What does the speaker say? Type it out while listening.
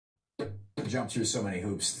jump through so many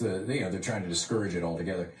hoops. They're trying to discourage it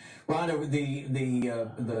altogether. Rhonda,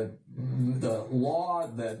 the law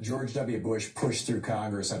that George W. Bush pushed through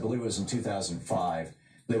Congress, I believe it was in 2005,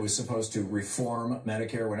 that was supposed to reform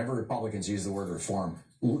Medicare. Whenever Republicans use the word reform,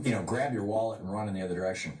 grab your wallet and run in the other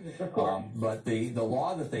direction. But the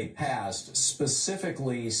law that they passed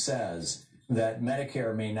specifically says that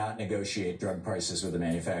Medicare may not negotiate drug prices with the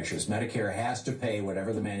manufacturers. Medicare has to pay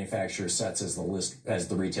whatever the manufacturer sets as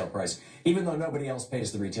the retail price, even though nobody else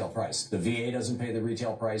pays the retail price. The VA doesn't pay the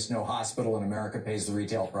retail price. No hospital in America pays the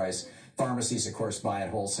retail price. Pharmacies, of course, buy it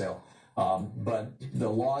wholesale. But the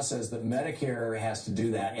law says that Medicare has to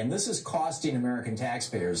do that. And this is costing American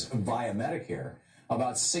taxpayers via Medicare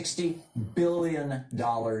about $60 billion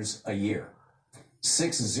a year.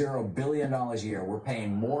 $60 billion a year we're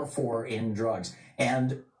paying more for in drugs.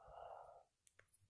 And